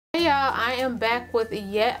y'all, I am back with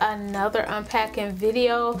yet another unpacking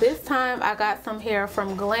video. This time I got some hair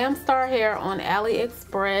from Glam Star hair on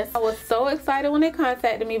AliExpress. I was so excited when they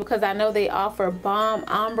contacted me because I know they offer bomb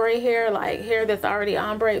ombre hair, like hair that's already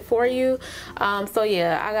ombre for you. So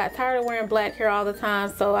yeah, I got tired of wearing black hair all the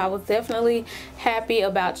time, so I was definitely happy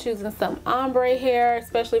about choosing some ombre hair,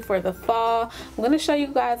 especially for the fall. I'm going to show you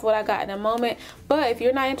guys what I got in a moment, but if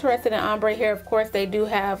you're not interested in ombre hair, of course they do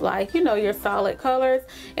have, like, you know, your solid colors,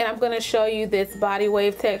 and I'm going to show you this body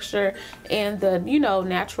wave texture in the, you know,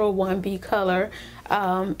 natural 1B color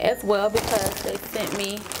as well, because they sent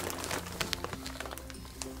me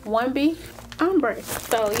 1B ombre.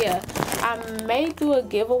 So yeah, I may do a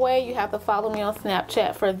giveaway. You have to follow me on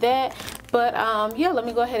Snapchat for that, but yeah, let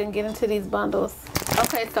me go ahead and get into these bundles.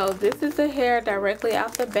 Okay, so this is the hair directly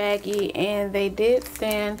out the baggie, and they did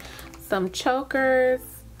send some chokers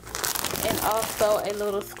and also a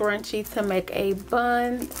little scrunchie to make a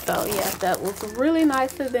bun. So yeah, that was really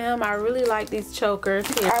nice of them. I really like these chokers.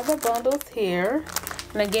 Here are the bundles here,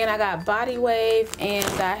 and again I got body wave, and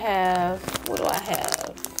I have, what do I have?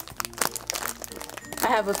 I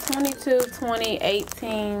have a 22, 20,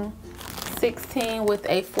 18, 16 with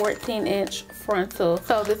a 14-inch frontal.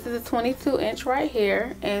 So this is a 22-inch right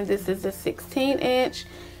here, and this is a 16-inch.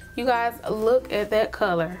 You guys, look at that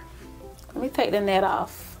color. Let me take the net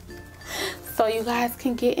off so you guys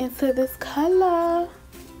can get into this color.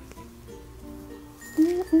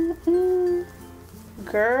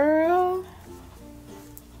 Girl,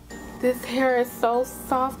 this hair is so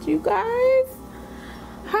soft, you guys.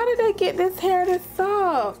 How did they get this hair this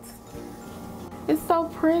soft? It's so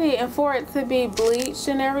pretty, and for it to be bleached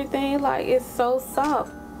and everything, like, it's so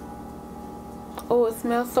soft. Oh, it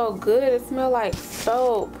smells so good. It smells like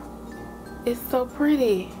soap. It's so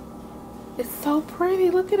pretty. It's so pretty.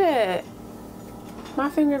 Look at it. My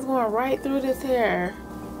finger's going right through this hair.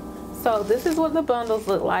 So this is what the bundles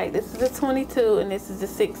look like. This is the 22 and this is the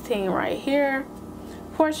 16 right here.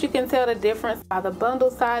 Of course, you can tell the difference by the bundle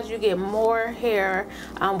size. You get more hair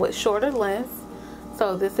with shorter lengths.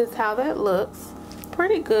 So this is how that looks.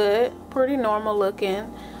 Pretty good, pretty normal looking.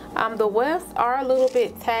 The wefts are a little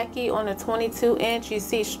bit tacky on the 22-inch. You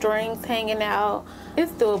see strings hanging out.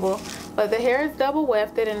 It's doable, but the hair is double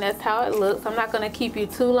wefted, and that's how it looks. I'm not going to keep you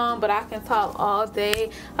too long, but I can talk all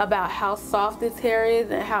day about how soft this hair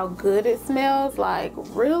is and how good it smells. Like,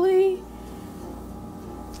 really?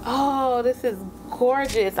 Oh, this is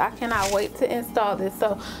gorgeous. I cannot wait to install this.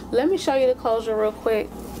 So let me show you the closure real quick.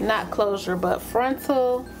 Not closure, but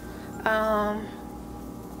frontal.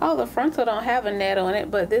 Oh, the frontal don't have a net on it,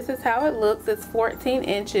 but this is how it looks. It's 14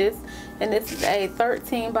 inches, and this is a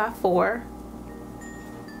 13 by 4.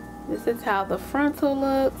 This is how the frontal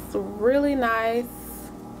looks. Really nice.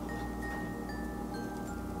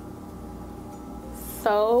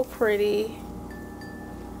 So pretty.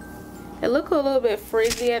 It looks a little bit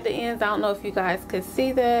frizzy at the ends. I don't know if you guys could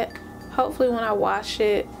see that. Hopefully when I wash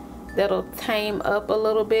it, that'll tame up a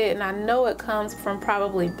little bit, and I know it comes from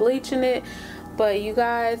probably bleaching it. But you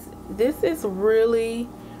guys, this is really,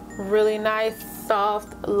 really nice,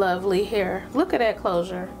 soft, lovely hair. Look at that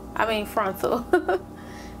closure. I mean frontal.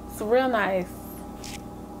 It's real nice.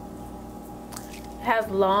 It has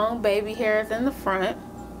long baby hairs in the front.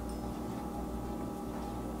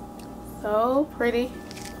 So pretty.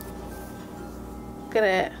 Look at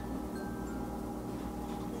that.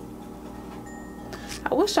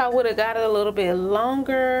 I wish I would have got it a little bit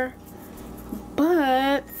longer,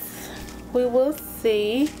 but we will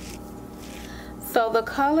see. So the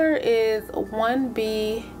color is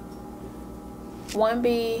 1B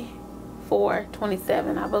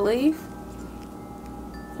 427, I believe.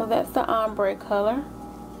 So that's the ombre color.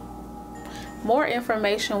 More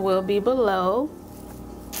information will be below.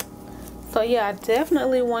 So yeah, I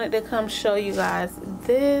definitely wanted to come show you guys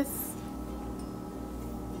this.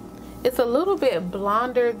 It's a little bit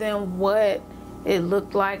blonder than what it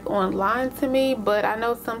looked like online to me, but I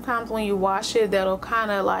know sometimes when you wash it, that'll kind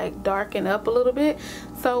of like darken up a little bit.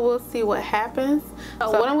 So we'll see what happens. So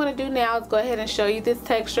what I'm going to do now is go ahead and show you this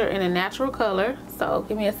texture in a natural color. So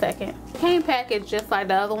give me a second. It came packaged just like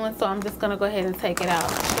the other one, so I'm just going to go ahead and take it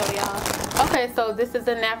out and show y'all. Okay, so this is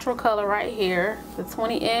a natural color right here, the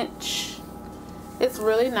 20-inch. It's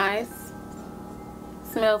really nice.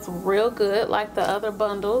 Smells real good like the other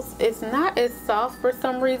bundles. It's not as soft for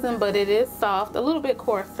some reason, but it is soft, a little bit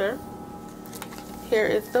coarser. Here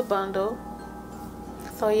is the bundle.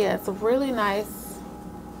 So yeah, it's really nice.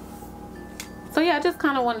 So yeah, I just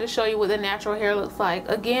kind of wanted to show you what the natural hair looks like.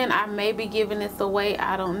 Again, I may be giving this away,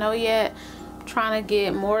 I don't know yet. I'm trying to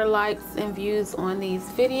get more likes and views on these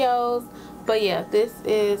videos. But yeah, this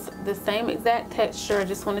is the same exact texture. I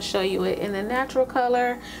just want to show you it in the natural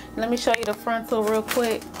color. And let me show you the frontal real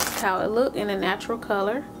quick, how it looked in the natural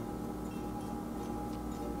color.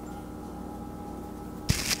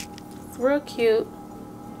 It's real cute.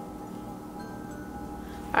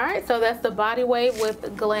 Alright, so that's the body wave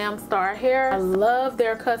with Glam Star hair. I love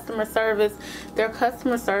their customer service. Their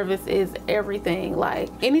customer service is everything. Like,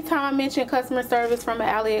 anytime I mention customer service from an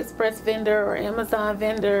AliExpress vendor or Amazon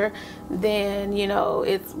vendor, then, you know,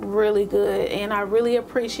 it's really good. And I really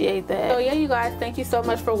appreciate that. So yeah, you guys, thank you so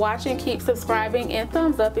much for watching. Keep subscribing and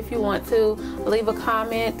thumbs up if you want to. Leave a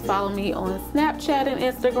comment. Follow me on Snapchat and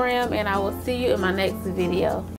Instagram. And I will see you in my next video.